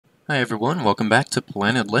Hi everyone, welcome back to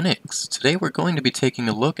Planet Linux. Today we're going to be taking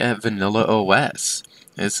a look at Vanilla OS.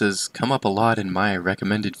 This has come up a lot in my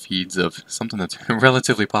recommended feeds of something that's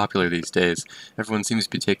relatively popular these days. Everyone seems to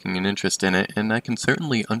be taking an interest in it, and I can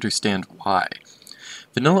certainly understand why.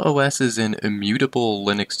 Vanilla OS is an immutable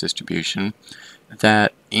Linux distribution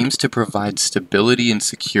that aims to provide stability and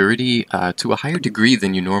security to a higher degree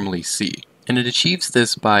than you normally see. And it achieves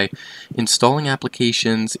this by installing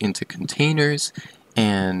applications into containers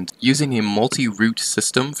and using a multi-root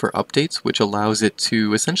system for updates, which allows it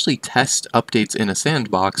to essentially test updates in a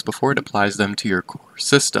sandbox before it applies them to your core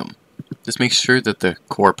system. This makes sure that the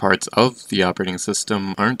core parts of the operating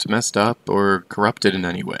system aren't messed up or corrupted in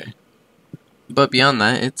any way. But beyond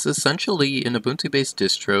that, it's essentially an Ubuntu-based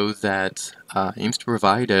distro that aims to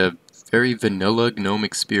provide a very vanilla GNOME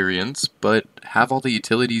experience, but have all the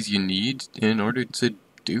utilities you need in order to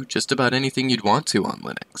do just about anything you'd want to on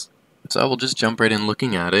Linux. So I will just jump right in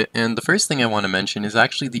looking at it, and the first thing I want to mention is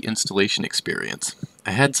actually the installation experience.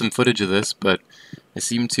 I had some footage of this, but I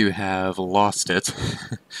seem to have lost it.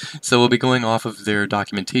 So we'll be going off of their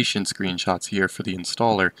documentation screenshots here for the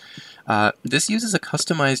installer. This uses a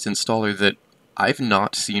customized installer that I've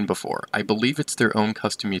not seen before. I believe it's their own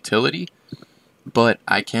custom utility, but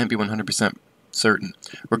I can't be 100% certain.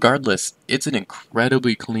 Regardless, it's an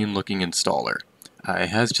incredibly clean looking installer. It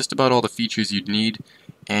has just about all the features you'd need,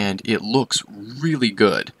 and it looks really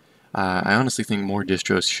good. I honestly think more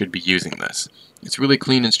distros should be using this. It's really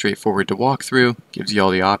clean and straightforward to walk through, gives you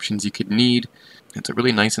all the options you could need. It's a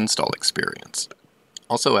really nice install experience.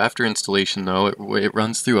 Also, after installation though, it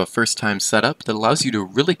runs through a first-time setup that allows you to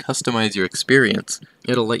really customize your experience.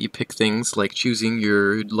 It'll let you pick things like choosing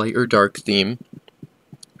your light or dark theme,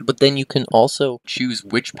 but then you can also choose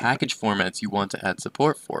which package formats you want to add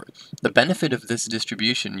support for. The benefit of this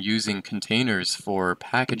distribution using containers for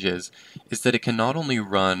packages is that it can not only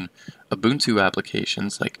run Ubuntu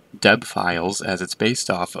applications like deb files as it's based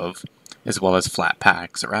off of, as well as flat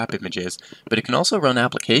packs or app images, but it can also run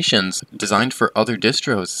applications designed for other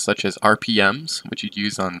distros such as RPMs, which you'd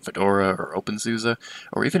use on Fedora or OpenSUSE,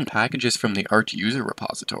 or even packages from the Arch user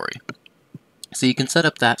repository. So you can set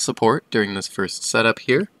up that support during this first setup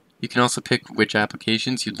here. You can also pick which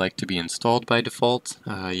applications you'd like to be installed by default.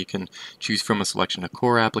 You can choose from a selection of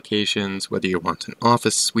core applications, whether you want an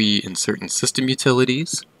Office suite and certain system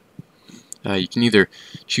utilities. You can either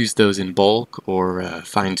choose those in bulk or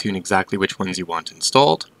fine-tune exactly which ones you want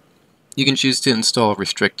installed. You can choose to install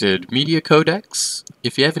restricted media codecs.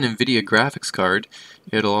 If you have an NVIDIA graphics card,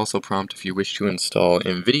 it'll also prompt if you wish to install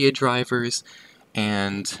NVIDIA drivers,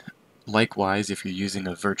 and likewise, if you're using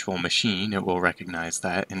a virtual machine, it will recognize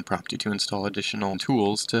that and prompt you to install additional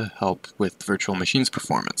tools to help with virtual machine's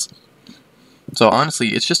performance. So honestly,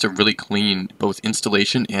 it's just a really clean both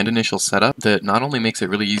installation and initial setup that not only makes it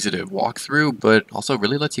really easy to walk through, but also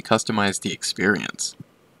really lets you customize the experience.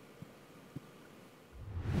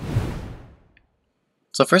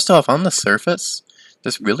 So first off, on the surface,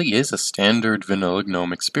 this really is a standard vanilla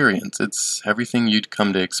GNOME experience. It's everything you'd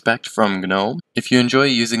come to expect from GNOME. If you enjoy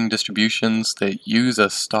using distributions that use a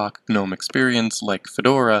stock GNOME experience like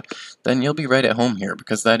Fedora, then you'll be right at home here,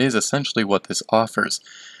 because that is essentially what this offers.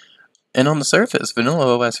 And on the surface,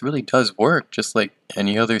 Vanilla OS really does work just like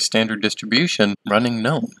any other standard distribution running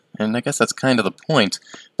GNOME. And I guess that's kind of the point.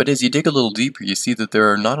 But as you dig a little deeper, you see that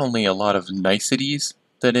there are not only a lot of niceties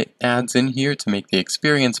that it adds in here to make the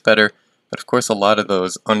experience better, but of course a lot of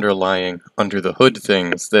those underlying, under-the-hood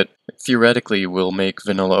things that theoretically will make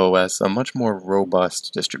Vanilla OS a much more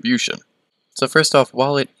robust distribution. So first off,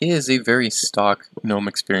 while it is a very stock GNOME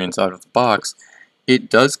experience out of the box, it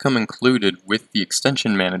does come included with the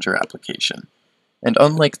Extension Manager application. And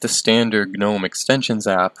unlike the standard GNOME Extensions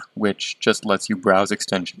app, which just lets you browse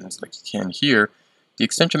extensions like you can here, the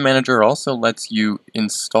Extension Manager also lets you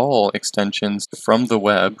install extensions from the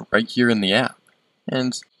web right here in the app.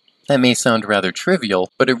 And that may sound rather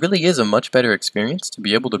trivial, but it really is a much better experience to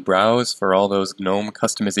be able to browse for all those GNOME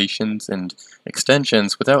customizations and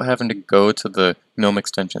extensions without having to go to the GNOME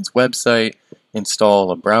Extensions website,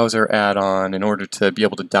 install a browser add-on in order to be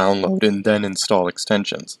able to download and then install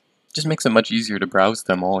extensions. It just makes it much easier to browse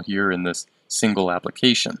them all here in this single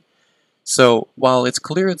application. So while it's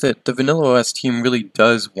clear that the Vanilla OS team really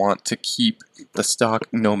does want to keep the stock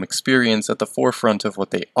GNOME experience at the forefront of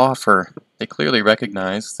what they offer, they clearly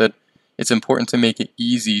recognize that it's important to make it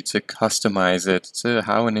easy to customize it to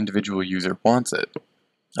how an individual user wants it.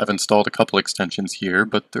 I've installed a couple extensions here,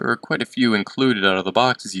 but there are quite a few included out of the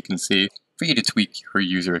box, as you can see, for you to tweak your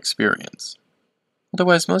user experience.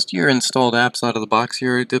 Otherwise, most of your installed apps out of the box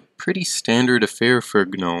here are a pretty standard affair for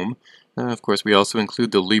GNOME. Of course, we also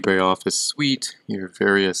include the LibreOffice suite, your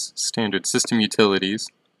various standard system utilities.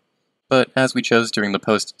 But as we chose during the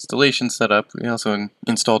post-installation setup, we also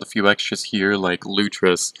installed a few extras here, like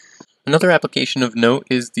Lutris. Another application of note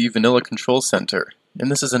is the Vanilla Control Center.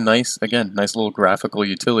 And this is a nice little graphical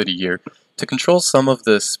utility here to control some of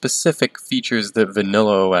the specific features that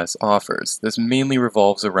Vanilla OS offers. This mainly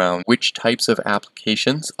revolves around which types of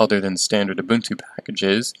applications, other than standard Ubuntu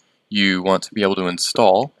packages, you want to be able to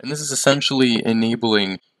install. And this is essentially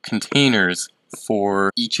enabling containers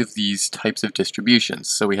for each of these types of distributions.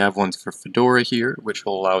 So we have ones for Fedora here, which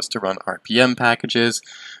will allow us to run RPM packages.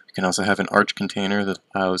 We can also have an Arch container that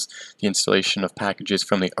allows the installation of packages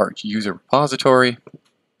from the Arch user repository.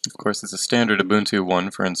 Of course, there's a standard Ubuntu one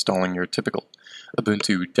for installing your typical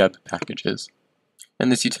Ubuntu deb packages. And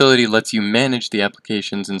this utility lets you manage the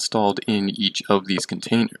applications installed in each of these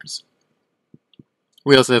containers.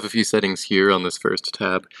 We also have a few settings here on this first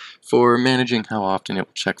tab for managing how often it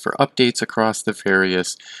will check for updates across the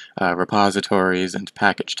various repositories and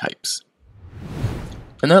package types.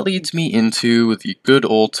 And that leads me into the good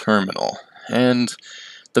old terminal and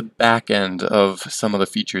the back end of some of the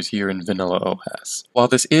features here in Vanilla OS. While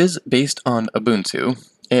this is based on Ubuntu,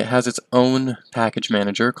 it has its own package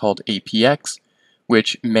manager called APX,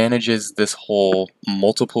 which manages this whole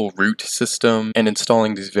multiple root system and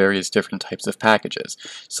installing these various different types of packages.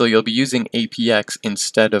 So you'll be using APX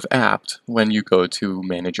instead of apt when you go to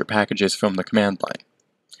manage your packages from the command line.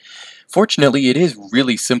 Fortunately, it is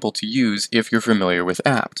really simple to use if you're familiar with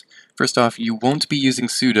apt. First off, you won't be using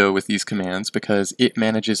sudo with these commands because it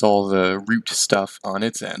manages all the root stuff on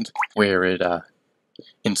its end, where it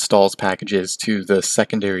installs packages to the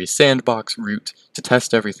secondary sandbox root to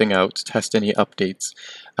test everything out, to test any updates,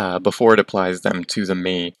 before it applies them to the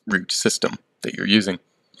main root system that you're using.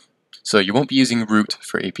 So you won't be using root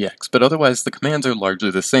for APX, but otherwise the commands are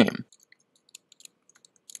largely the same.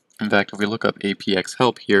 In fact, if we look up APX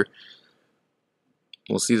help here,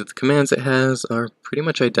 we'll see that the commands it has are pretty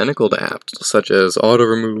much identical to apt, such as auto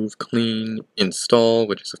remove, clean, install,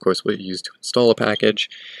 which is of course what you use to install a package,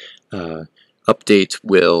 update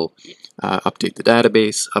will update the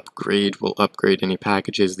database, upgrade will upgrade any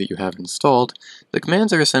packages that you have installed. The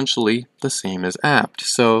commands are essentially the same as apt,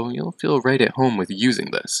 so you'll feel right at home with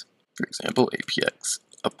using this. For example, APX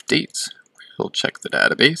update will check the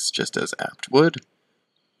database just as apt would,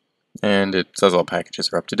 and it says all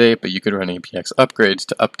packages are up to date, but you could run APX upgrades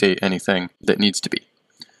to update anything that needs to be.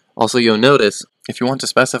 Also, you'll notice if you want to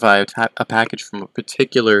specify a package from a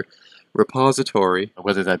particular repository,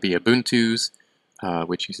 whether that be Ubuntu's,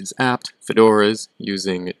 which uses apt, Fedora's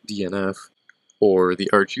using DNF, or the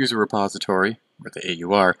Arch user repository, or the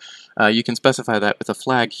AUR, you can specify that with a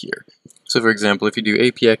flag here. So for example, if you do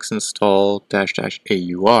apx install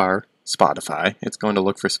 --AUR Spotify, it's going to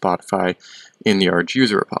look for Spotify in the Arch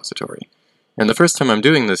user repository. And the first time I'm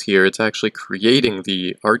doing this here, it's actually creating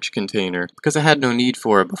the Arch container because I had no need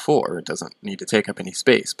for it before. It doesn't need to take up any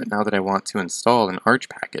space, but now that I want to install an Arch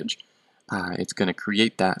package, it's going to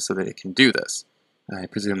create that so that it can do this. I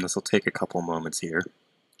presume this will take a couple moments here,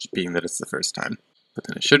 just being that it's the first time. But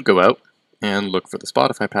then it should go out and look for the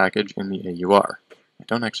Spotify package in the AUR. I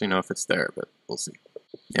don't actually know if it's there, but we'll see.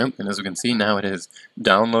 Yep, and as we can see now it has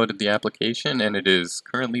downloaded the application and it is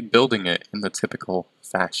currently building it in the typical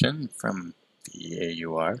fashion from the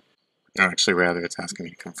AUR. No, actually rather it's asking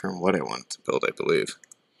me to confirm what I want to build, I believe.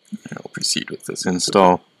 I'll proceed with this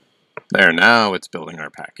install. There, now it's building our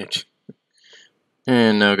package.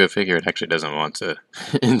 And now go figure, it actually doesn't want to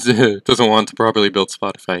properly build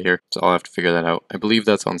Spotify here, so I'll have to figure that out. I believe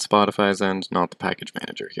that's on Spotify's end, not the package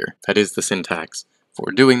manager here. That is the syntax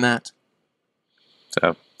for doing that.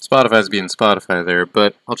 So Spotify's being Spotify there,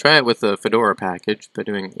 but I'll try it with the Fedora package by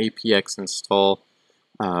doing apx install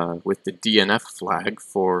with the DNF flag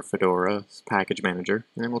for Fedora's package manager,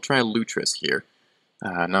 and then we'll try Lutris here.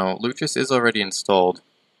 Now Lutris is already installed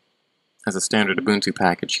as a standard Ubuntu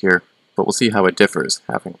package here, but we'll see how it differs,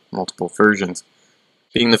 having multiple versions.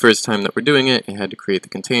 Being the first time that we're doing it, it had to create the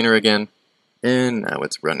container again, and now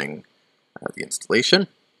it's running the installation.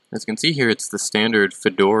 As you can see here, it's the standard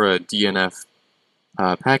Fedora DNF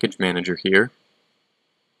package manager here.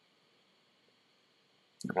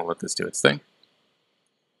 And we'll let this do its thing.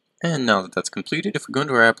 And now that that's completed, if we go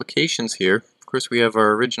into our applications here, of course we have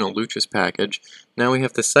our original Lutris package. Now we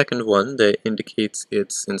have the second one that indicates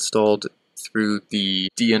it's installed through the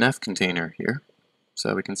DNF container here,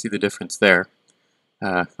 so we can see the difference there.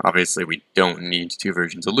 Obviously we don't need two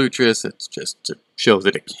versions of Lutris, it's just to show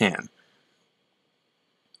that it can.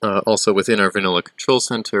 Also within our Vanilla Control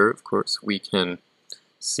Center, of course, we can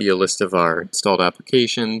see a list of our installed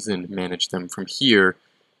applications and manage them from here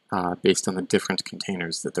based on the different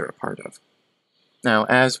containers that they're a part of. Now,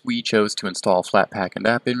 as we chose to install Flatpak and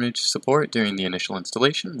app image support during the initial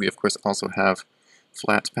installation, we of course also have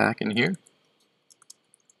Flatpak in here.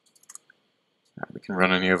 We can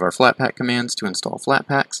run any of our Flatpak commands to install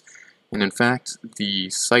Flatpaks, and in fact, the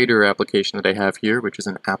Cider application that I have here, which is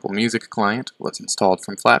an Apple Music client, was installed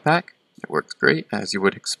from Flatpak. It works great, as you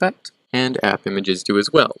would expect, and app images do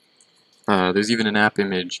as well. There's even an app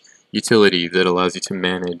image utility that allows you to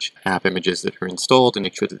manage app images that are installed and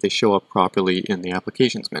make sure that they show up properly in the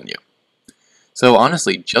applications menu. So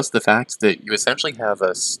honestly, just the fact that you essentially have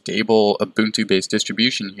a stable Ubuntu-based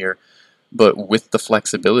distribution here, but with the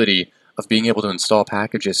flexibility of being able to install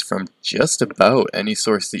packages from just about any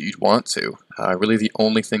source that you'd want to. Really the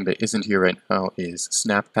only thing that isn't here right now is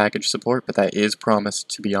Snap package support, but that is promised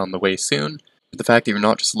to be on the way soon. But the fact that you're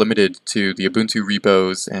not just limited to the Ubuntu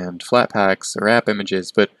repos and Flatpaks or app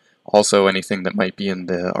images, but also anything that might be in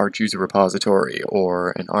the Arch user repository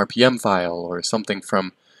or an RPM file or something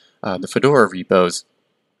from the Fedora repos,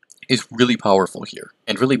 is really powerful here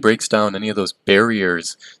and really breaks down any of those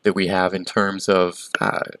barriers that we have in terms of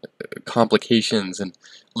complications and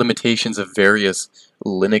limitations of various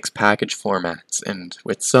Linux package formats, and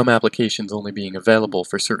with some applications only being available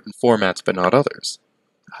for certain formats but not others.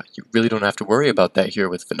 You really don't have to worry about that here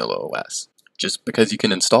with Vanilla OS, just because you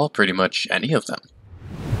can install pretty much any of them.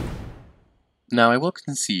 Now, I will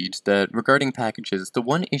concede that regarding packages, the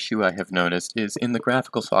one issue I have noticed is in the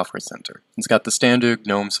Graphical Software Center. It's got the standard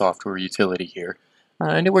GNOME software utility here,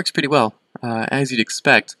 and it works pretty well, as you'd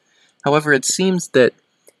expect. However, it seems that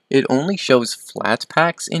it only shows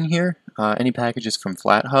Flatpaks in here, any packages from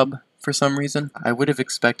FlatHub for some reason. I would have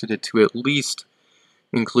expected it to at least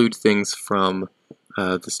include things from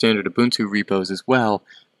the standard Ubuntu repos as well,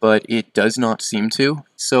 but it does not seem to.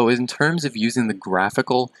 So in terms of using the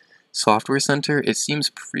Graphical Software Center, it seems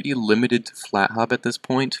pretty limited to FlatHub at this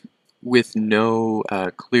point, with no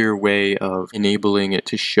clear way of enabling it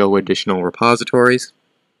to show additional repositories.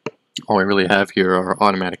 All I really have here are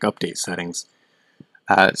automatic update settings.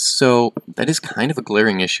 So that is kind of a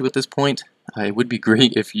glaring issue at this point. It would be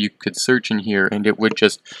great if you could search in here and it would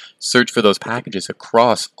just search for those packages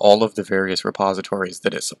across all of the various repositories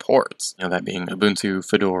that it supports. You know, that being Ubuntu,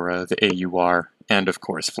 Fedora, the AUR, and of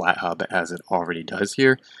course FlatHub, as it already does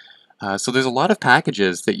here. So there's a lot of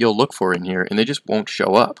packages that you'll look for in here and they just won't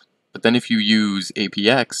show up. But then if you use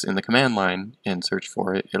APX in the command line and search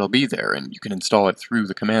for it, it'll be there and you can install it through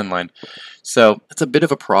the command line. So it's a bit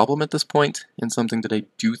of a problem at this point, and something that I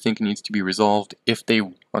do think needs to be resolved if they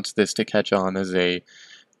want this to catch on as a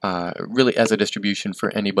really as a distribution for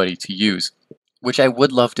anybody to use, which I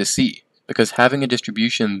would love to see, because having a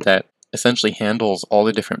distribution that essentially handles all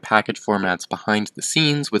the different package formats behind the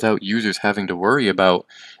scenes without users having to worry about,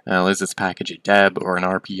 is this package a deb or an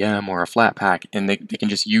RPM or a Flatpak, and they can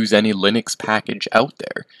just use any Linux package out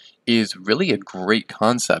there, is really a great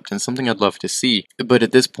concept and something I'd love to see. But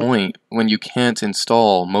at this point, when you can't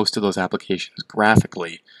install most of those applications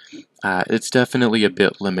graphically, it's definitely a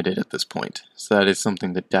bit limited at this point. So that is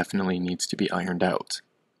something that definitely needs to be ironed out.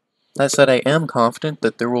 That said, I am confident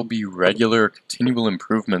that there will be regular, continual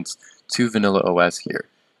improvements to Vanilla OS here.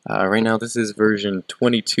 Right now this is version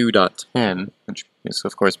 22.10, which is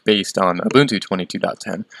of course based on Ubuntu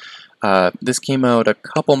 22.10. This came out a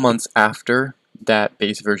couple months after that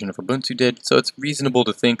base version of Ubuntu did, so it's reasonable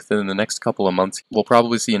to think that in the next couple of months we'll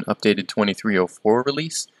probably see an updated 23.04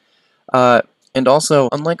 release. And also,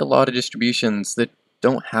 unlike a lot of distributions that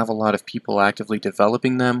don't have a lot of people actively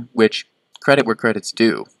developing them, which credit where credit's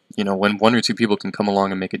due. You know, when one or two people can come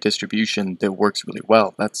along and make a distribution that works really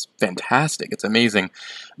well, that's fantastic, it's amazing.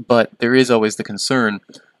 But there is always the concern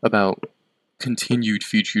about continued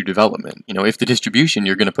future development. You know, if the distribution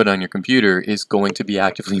you're going to put on your computer is going to be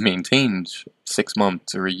actively maintained 6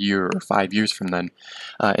 months or a year or 5 years from then,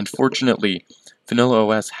 and fortunately, Vanilla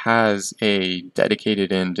OS has a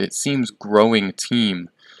dedicated and it seems growing team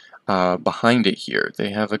behind it here. They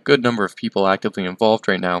have a good number of people actively involved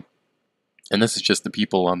right now. And this is just the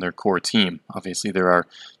people on their core team. Obviously, there are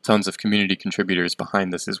tons of community contributors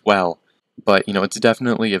behind this as well. But, you know, it's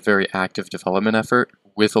definitely a very active development effort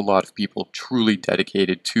with a lot of people truly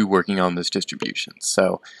dedicated to working on this distribution.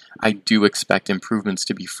 So I do expect improvements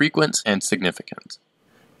to be frequent and significant.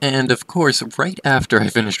 And of course, right after I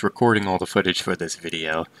finished recording all the footage for this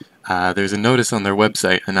video, there's a notice on their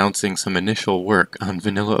website announcing some initial work on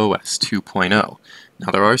Vanilla OS 2.0.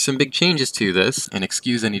 Now there are some big changes to this, and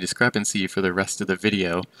excuse any discrepancy for the rest of the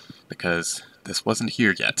video, because this wasn't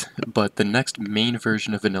here yet, but the next main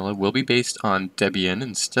version of vanilla will be based on Debian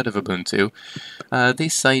instead of Ubuntu. They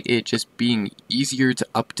cite it just being easier to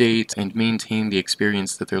update and maintain the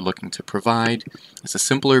experience that they're looking to provide. It's a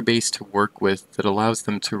simpler base to work with that allows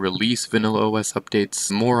them to release vanilla OS updates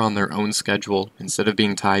more on their own schedule instead of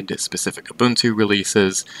being tied to specific Ubuntu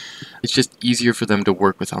releases. It's just easier for them to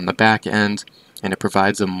work with on the back end, and it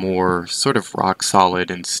provides a more sort of rock solid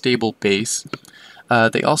and stable base.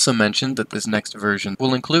 They also mentioned that this next version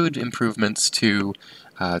will include improvements to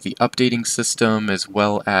the updating system as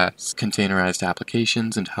well as containerized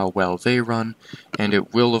applications and how well they run, and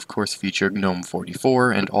it will of course feature GNOME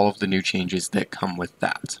 44 and all of the new changes that come with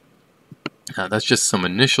that. That's just some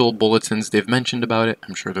initial bulletins they've mentioned about it.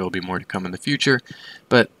 I'm sure there will be more to come in the future,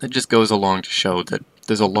 but it just goes along to show that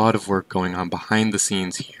there's a lot of work going on behind the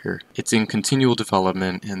scenes here. It's in continual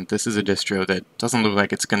development, and this is a distro that doesn't look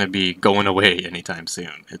like it's going to be going away anytime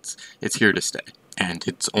soon. It's here to stay, and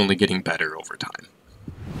it's only getting better over time.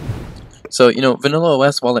 So, Vanilla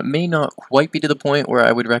OS, while it may not quite be to the point where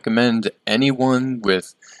I would recommend anyone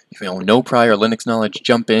with, no prior Linux knowledge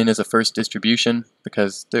jump in as a first distribution,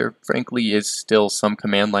 because there frankly is still some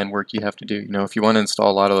command line work you have to do. If you want to install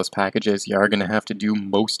a lot of those packages, you are going to have to do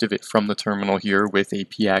most of it from the terminal here with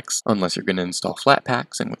APX, unless you're going to install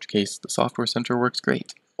Flatpaks, in which case the Software Center works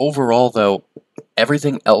great. Overall, though,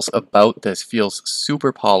 everything else about this feels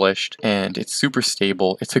super polished, and it's super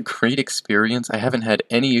stable. It's a great experience. I haven't had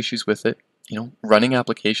any issues with it. Running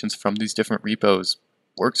applications from these different repos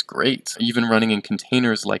works great. Even running in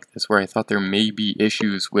containers like this, where I thought there may be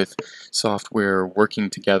issues with software working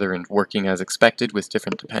together and working as expected with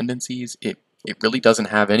different dependencies, it really doesn't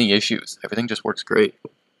have any issues. Everything just works great.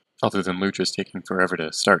 Other than Lutris taking forever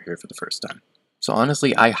to start here for the first time. So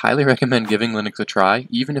honestly, I highly recommend giving Linux a try,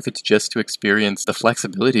 even if it's just to experience the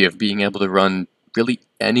flexibility of being able to run really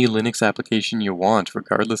any Linux application you want,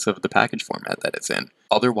 regardless of the package format that it's in.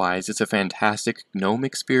 Otherwise, it's a fantastic GNOME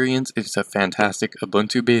experience, it's a fantastic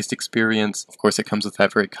Ubuntu-based experience. Of course, it comes with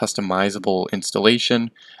that very customizable installation,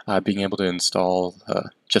 being able to install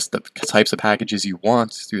just the types of packages you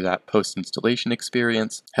want through that post-installation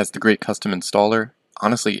experience. Has the great custom installer.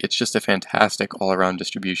 Honestly, it's just a fantastic all-around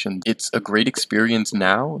distribution. It's a great experience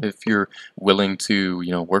now if you're willing to,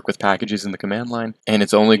 work with packages in the command line, and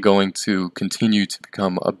it's only going to continue to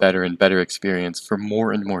become a better and better experience for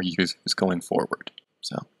more and more users going forward.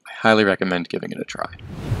 So, I highly recommend giving it a try.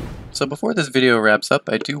 So before this video wraps up,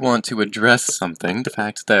 I do want to address something, the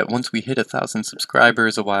fact that once we hit 1,000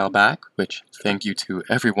 subscribers a while back, which thank you to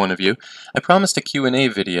every one of you, I promised a Q&A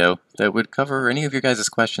video that would cover any of your guys'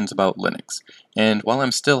 questions about Linux. And while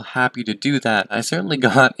I'm still happy to do that, I certainly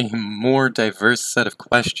got a more diverse set of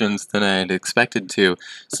questions than I had expected to.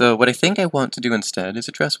 So what I think I want to do instead is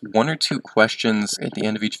address one or two questions at the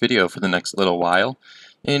end of each video for the next little while,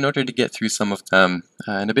 in order to get through some of them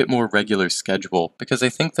in a bit more regular schedule, because I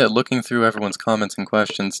think that looking through everyone's comments and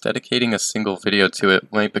questions, dedicating a single video to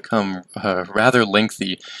it might become rather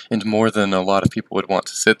lengthy and more than a lot of people would want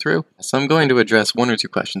to sit through. So I'm going to address one or two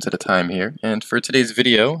questions at a time here, and for today's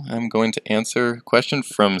video, I'm going to answer a question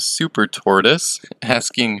from Super Tortoise,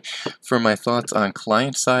 asking for my thoughts on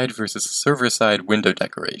client-side versus server-side window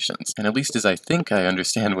decorations. And at least as I think I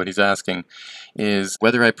understand what he's asking, is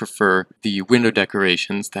whether I prefer the window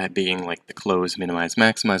decorations, that being like the close, minimize,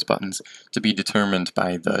 maximize buttons, to be determined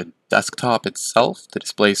by the desktop itself, the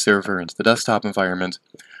display server, and the desktop environment,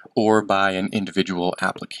 or by an individual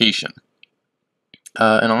application.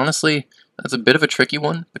 And honestly, that's a bit of a tricky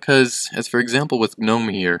one, because as for example with GNOME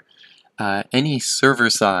here, any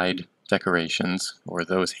server-side decorations, or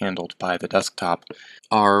those handled by the desktop,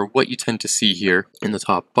 are what you tend to see here in the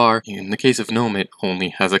top bar. In the case of GNOME, it only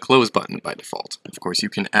has a close button by default. Of course, you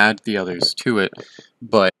can add the others to it,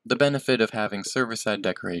 but the benefit of having server-side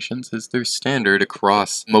decorations is they're standard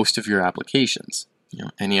across most of your applications.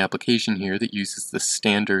 Any application here that uses the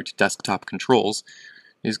standard desktop controls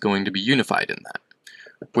is going to be unified in that.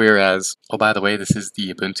 Whereas, oh by the way, this is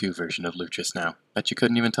the Ubuntu version of Lutris now. Bet you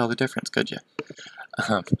couldn't even tell the difference, could you?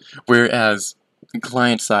 Whereas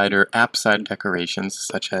client-side or app-side decorations,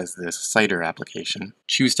 such as this Cider application,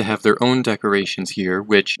 choose to have their own decorations here,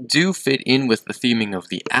 which do fit in with the theming of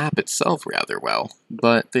the app itself rather well,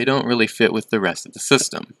 but they don't really fit with the rest of the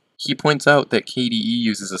system. He points out that KDE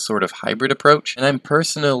uses a sort of hybrid approach, and I'm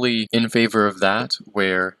personally in favor of that,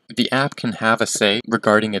 where the app can have a say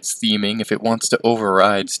regarding its theming. If it wants to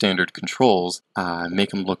override standard controls,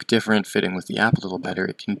 make them look different, fitting with the app a little better,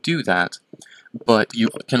 it can do that. But you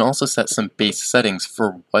can also set some base settings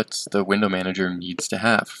for what the window manager needs to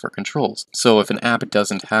have for controls. So if an app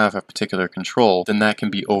doesn't have a particular control, then that can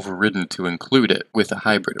be overridden to include it with a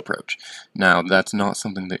hybrid approach. Now, that's not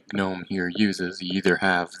something that GNOME here uses. You either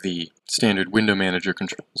have the standard window manager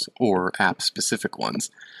controls or app-specific ones.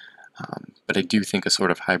 But I do think a sort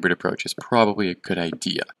of hybrid approach is probably a good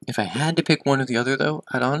idea. If I had to pick one or the other though,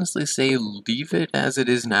 I'd honestly say leave it as it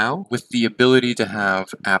is now, with the ability to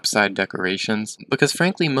have app side decorations, because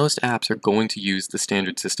frankly most apps are going to use the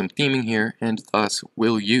standard system theming here, and thus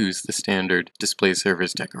will use the standard display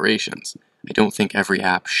servers decorations. I don't think every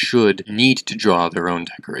app should need to draw their own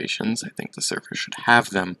decorations. I think the server should have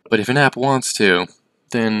them, but if an app wants to,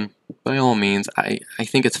 then by all means, I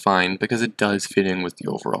think it's fine because it does fit in with the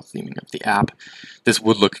overall theming of the app. This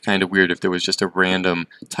would look kind of weird if there was just a random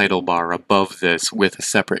title bar above this with a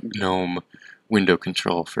separate GNOME window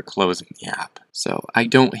control for closing the app. So I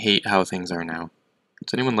don't hate how things are now.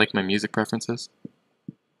 Does anyone like my music preferences?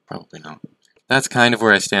 Probably not. That's kind of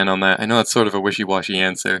where I stand on that. I know that's sort of a wishy-washy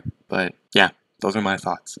answer, but yeah, those are my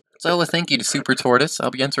thoughts. So a thank you to Super Tortoise.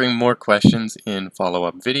 I'll be answering more questions in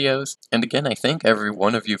follow-up videos. And again, I thank every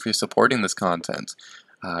one of you for supporting this content.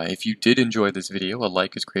 If you did enjoy this video, a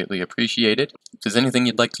like is greatly appreciated. If there's anything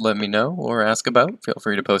you'd like to let me know or ask about, feel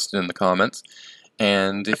free to post it in the comments.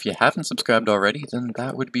 And if you haven't subscribed already, then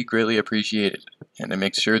that would be greatly appreciated. And it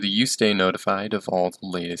makes sure that you stay notified of all the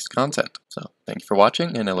latest content. So thank you for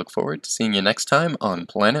watching, and I look forward to seeing you next time on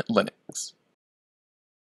Planet Linux.